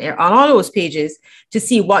and on all those pages to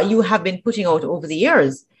see what you have been putting out over the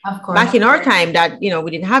years. Of course. Back in our time that, we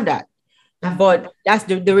didn't have that. But that's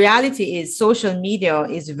the reality is social media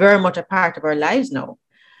is very much a part of our lives now.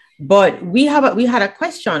 But we had a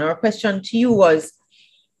question, or a question to you was,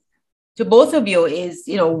 to both of you is,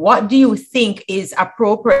 what do you think is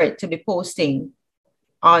appropriate to be posting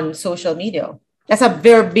on social media? That's a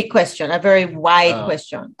very big question, a very wide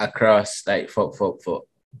question. Across, like, for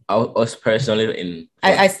us personally,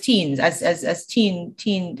 as teens,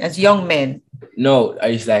 as young men. No, are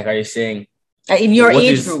you saying in your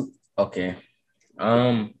age group? Okay.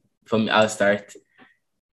 For me, I'll start.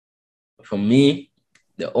 For me,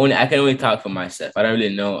 I can only talk for myself. I don't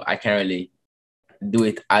really know. I can't really do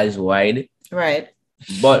it as wide. Right.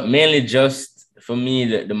 But mainly just for me,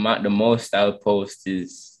 the most I'll post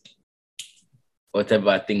is whatever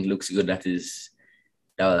I think looks good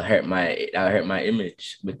that'll hurt my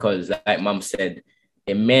image. Because like Mom said,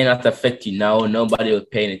 it may not affect you now. Nobody will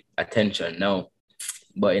pay attention now.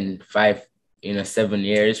 But in 7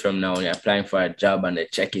 years from now, when you're applying for a job and they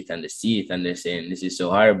check it and they see it and they're saying this is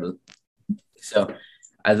so horrible. So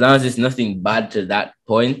as long as it's nothing bad to that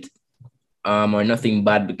point, or nothing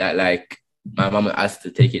bad with that, like my mom asked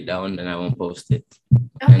to take it down, then I won't post it.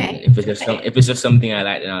 Okay. And if it's just something I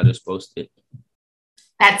like, then I'll just post it.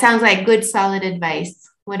 That sounds like good, solid advice.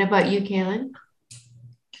 What about you, Kaylin?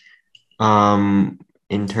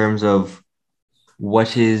 In terms of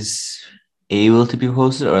what is able to be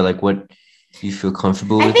posted, or like what do you feel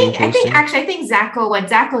comfortable with posting? I think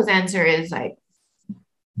Zacho's answer is like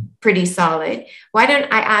pretty solid. Why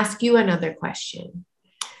don't I ask you another question?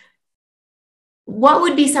 What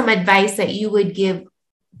would be some advice that you would give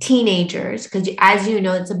teenagers? Because as you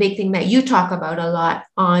know, it's a big thing that you talk about a lot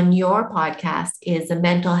on your podcast, is the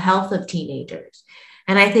mental health of teenagers.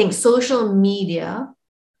 And I think social media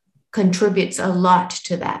contributes a lot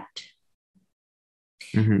to that.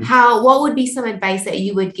 Mm-hmm. What would be some advice that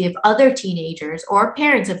you would give other teenagers or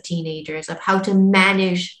parents of teenagers of how to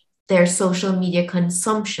manage their social media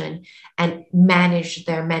consumption and manage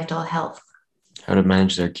their mental health? How to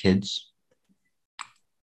manage their kids?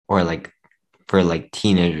 Or like for like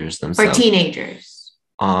teenagers themselves? For teenagers.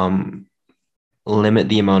 Limit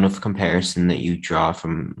the amount of comparison that you draw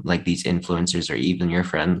from like these influencers or even your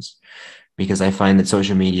friends. because I find that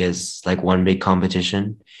social media is like one big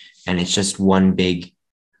competition, and it's just one big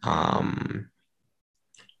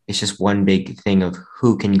thing of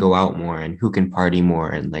who can go out more and who can party more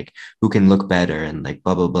and like who can look better and like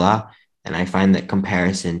blah blah blah. And I find that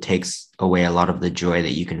comparison takes away a lot of the joy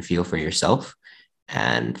that you can feel for yourself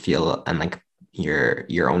and feel, and like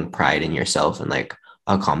your own pride in yourself and like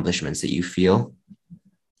accomplishments that you feel.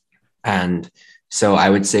 And so I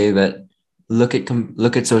would say that look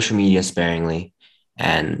at social media sparingly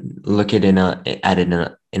and look at it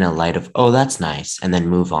in a light of, oh, that's nice, and then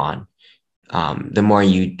move on. The more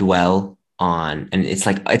you dwell on, and it's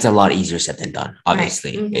a lot easier said than done,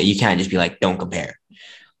 obviously. Right. Mm-hmm. You can't just be like, don't compare.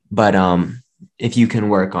 But if you can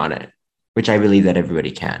work on it, which I believe that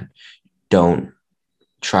everybody can, don't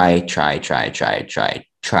try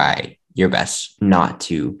your best not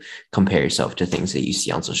to compare yourself to things that you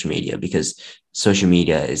see on social media, because social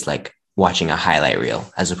media is like watching a highlight reel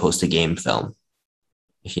as opposed to game film,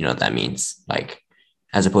 if you know what that means. Like,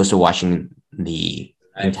 as opposed to watching the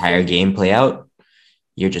entire game play out,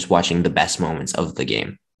 you're just watching the best moments of the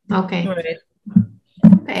game. Okay. Right.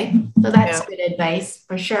 Okay. So that's good advice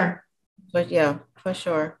for sure. But yeah, for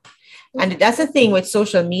sure. And that's the thing with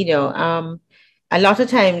social media. A lot of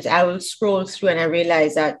times I will scroll through and I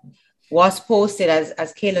realize that what's posted,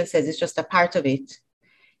 as Kaylin says, is just a part of it.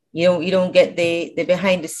 You don't get the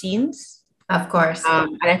behind the scenes. Of course.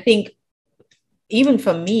 And I think even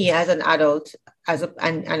for me as an adult,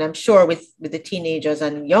 and I'm sure with the teenagers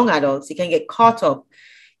and young adults, you can get caught up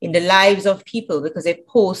in the lives of people because they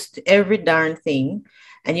post every darn thing,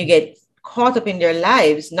 and you get caught up in their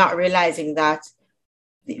lives, not realizing that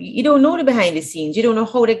you don't know the behind the scenes. You don't know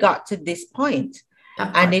how they got to this point.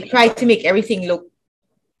 And they try to make everything look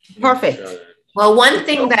perfect. Well, one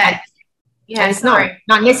thing that, and it's not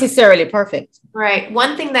necessarily perfect. Right.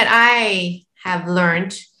 One thing that I have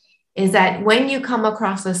learned is that when you come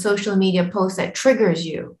across a social media post that triggers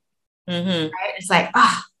you, right? It's like,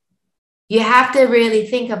 you have to really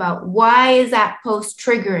think about, why is that post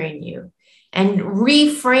triggering you, and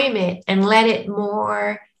reframe it and let it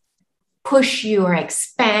more push you or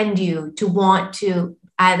expand you to want to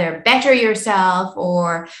either better yourself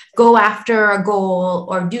or go after a goal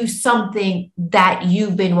or do something that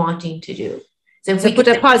you've been wanting to do. So if we put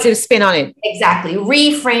a positive spin on it. Exactly.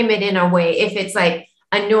 Reframe it in a way. If it's like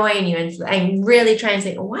annoying you, and I'm really trying to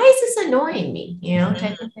say, why is this annoying me? You know,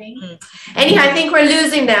 type of thing. Anyhow, I think we're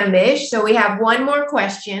losing them, Mish. So we have one more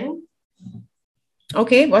question.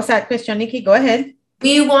 Okay. What's that question, Nikki? Go ahead.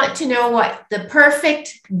 We want to know what the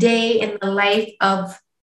perfect day in the life of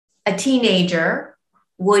a teenager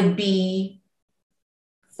would be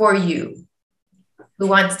for you. Who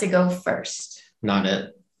wants to go first? Not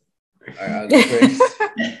it. I'll go first.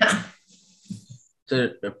 So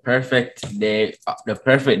the perfect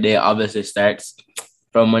day obviously starts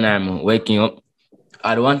from when I'm waking up.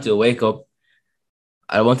 I want to wake up.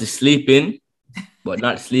 I want to sleep in, but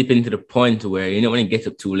not sleeping to the point where, you know, when you get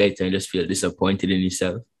up too late and you just feel disappointed in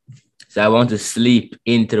yourself. So I want to sleep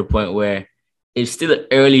in to the point where it's still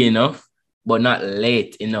early enough, but not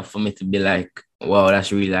late enough for me to be like, wow,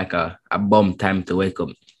 that's really like a bum time to wake up.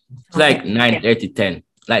 It's like 9:30, 10,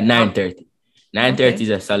 like 9:30. 9:30 is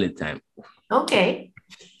a solid time. Okay.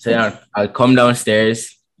 So I'll come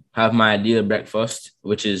downstairs, have my ideal breakfast,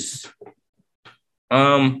 which is,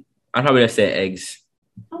 I'll probably just say eggs.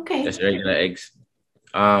 Okay. Just regular eggs.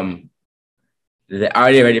 They're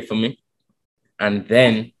already ready for me. And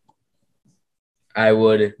then what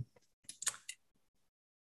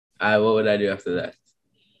would I do after that?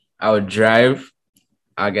 I would drive.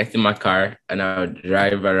 I'll get in my car and I would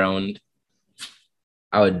drive around.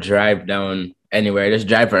 I would drive down anywhere, just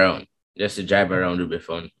drive around. Just to drive around would be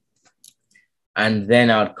fun. And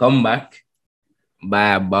then I would come back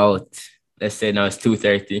by about, let's say now it's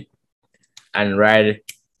 2:30, and ride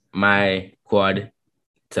my quad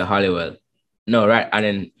to Holywell. No, right, and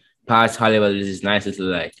then past Holywell, there's this nice little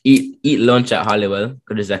like eat lunch at Holywell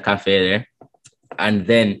because there's a cafe there, and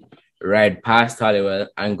then ride past Holywell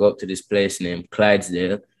and go up to this place named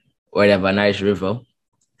Clydesdale, where they have a nice river.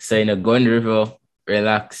 So, you know, go in the river,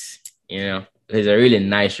 relax, you know, there's a really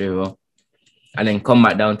nice river, and then come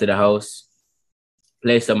back down to the house,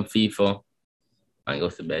 play some FIFA, and go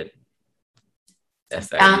to bed.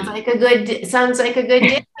 Sounds like a good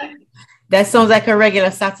day. That sounds like a regular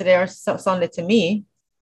Saturday or Sunday to me.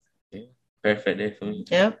 Perfect day for me.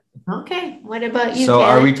 Yeah. Okay. What about you? So Kelly?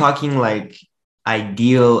 are we talking like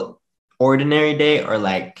ideal ordinary day or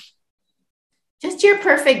like just your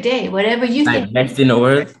perfect day, whatever you like think? Best in the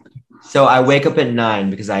world? So I wake up at 9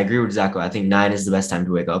 because I agree with Zacho. I think 9 is the best time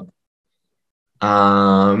to wake up.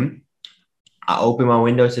 I open my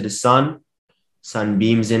window to the sun. Sun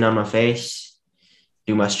beams in on my face.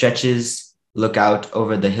 Do my stretches. Look out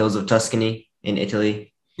over the hills of Tuscany in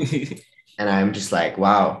Italy. And I'm just like,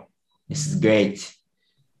 wow, this is great.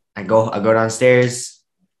 I go downstairs,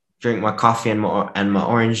 drink my coffee and my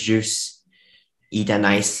orange juice, eat a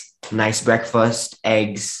nice breakfast,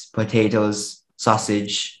 eggs, potatoes,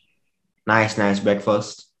 sausage, nice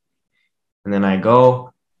breakfast. And then I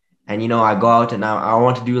go, and I go out and I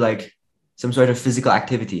want to do like some sort of physical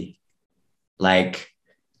activity, like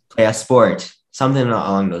play a sport, something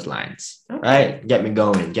along those lines, right? Get me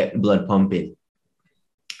going, get the blood pumping.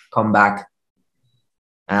 Come back.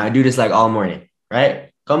 And I do this like all morning,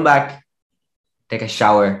 right? Come back, take a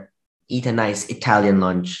shower, eat a nice Italian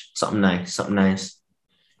lunch, something nice.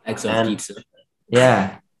 Like some pizza.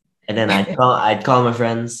 Yeah. And then I'd call my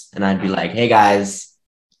friends and I'd be like, hey guys,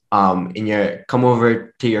 come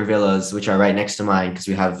over to your villas, which are right next to mine, because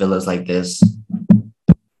we have villas like this.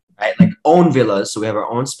 Right? Like own villas, so we have our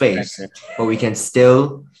own space, but we can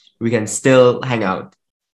still hang out.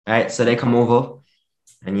 Right? So they come over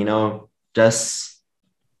and just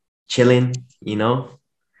chilling,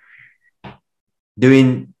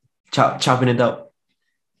 doing chopping it up,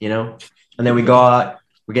 and then we go out,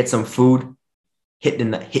 we get some food, hit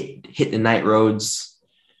the night roads,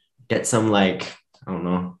 get some like, I don't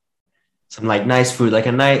know, some like nice food, like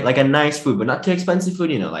a nice food, but not too expensive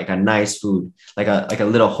food, like a nice food, like a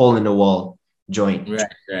little hole in the wall joint.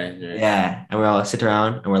 Right. Yeah. And we all sit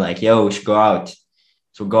around and we're like, yo, we should go out.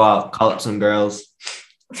 So we'll go out, call up some girls,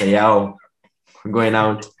 say, yo, we're going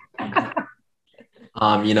out.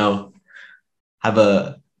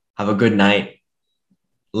 Have a good night,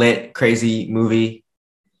 lit, crazy movie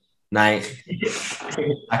night.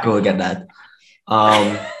 I could get that.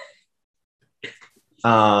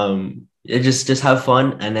 Just have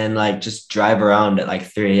fun and then like just drive around at like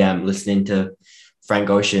 3 a.m. listening to Frank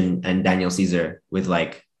Ocean and Daniel Caesar with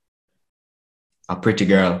like a pretty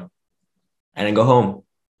girl, and then go home.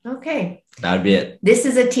 Okay. That would be it. This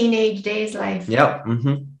is a teenage day's life. Yep.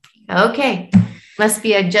 Mm-hmm. Okay. Must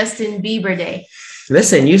be a Justin Bieber day.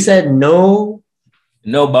 Listen, you said no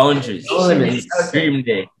boundaries. No limits. Extreme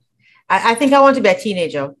day. I think I want to be a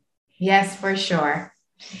teenager. Yes, for sure.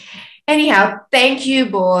 Anyhow, thank you,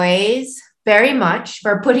 boys, very much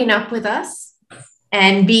for putting up with us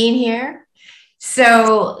and being here.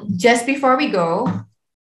 So just before we go,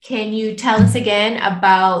 can you tell us again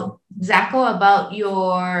about, Zacho, about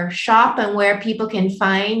your shop and where people can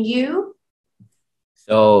find you?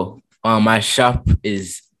 So my shop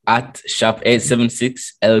is at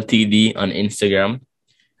Shop876 Ltd on Instagram.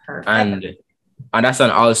 Perfect. And that's on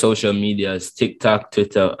all social medias, TikTok,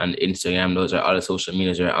 Twitter, and Instagram. Those are all the social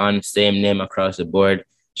medias we're on. Same name across the board,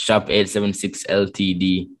 Shop876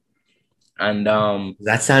 Ltd. And does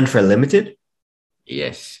that stand for limited?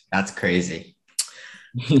 Yes. That's crazy.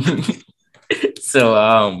 So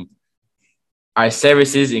our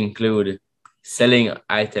services include selling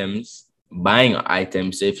items, buying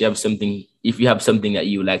items. So if you have something that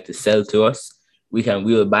you would like to sell to us, we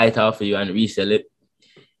will buy it off of you and resell it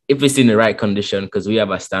if it's in the right condition, because we have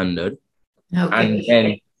a standard. Okay. And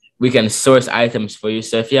then we can source items for you.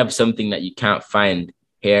 So if you have something that you can't find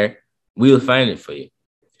here, we'll find it for you.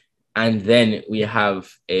 And then we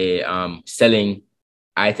have a selling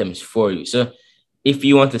items for you. So if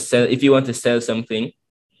you want to sell something,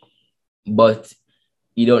 but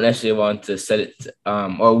you don't necessarily want to sell it,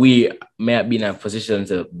 or we may not be in a position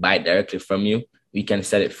to buy it directly from you, we can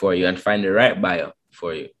sell it for you and find the right buyer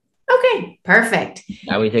for you. Okay, perfect.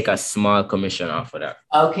 And we take a small commission off of that.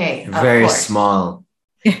 Okay. Very small.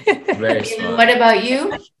 Very small. What about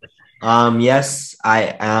you? Yes,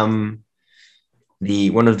 I am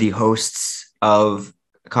one of the hosts of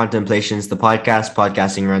Contemplations, the podcast.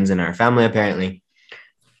 Podcasting runs in our family, apparently.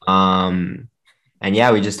 And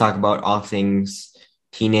yeah, we just talk about all things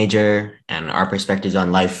teenager and our perspectives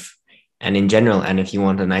on life and in general. And if you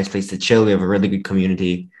want a nice place to chill, we have a really good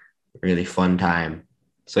community, really fun time.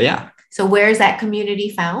 So yeah. So where is that community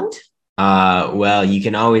found? Well, you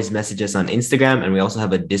can always message us on Instagram, and we also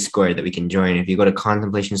have a Discord that we can join. If you go to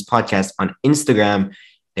Contemplations Podcast on Instagram,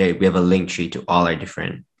 there we have a link tree to all our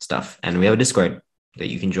different stuff, and we have a Discord that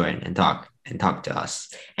you can join and talk to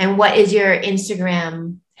us. And what is your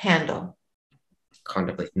Instagram handle?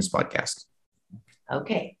 Contemplations Podcast.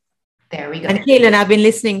 Okay, there we go. And Kaylin, I've been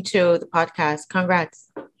listening to the podcast. Congrats.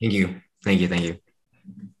 Thank you.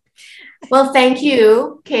 Well, thank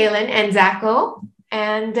you, Kaylin and Zacho.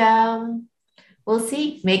 And we'll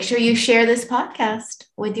see. Make sure you share this podcast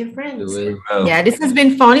with your friends. Yeah, this has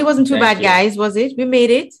been fun. It wasn't too bad, you. guys, was it? We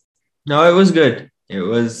made it. No, it was good. It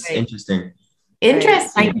was interesting.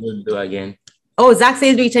 Interesting. We'll do again. Oh, Zach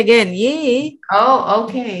says do it again. Yay. Oh,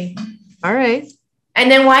 okay. All right. And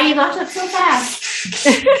then why you got up so fast?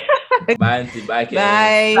 Bye, Auntie. Bye,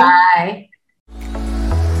 Karen. Bye. Bye.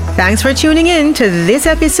 Thanks for tuning in to this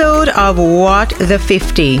episode of What the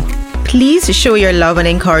 50. Please show your love and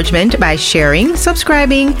encouragement by sharing,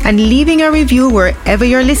 subscribing, and leaving a review wherever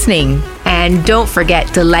you're listening. And don't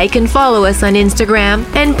forget to like and follow us on Instagram.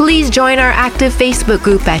 And please join our active Facebook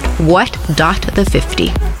group at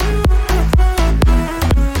What.the50.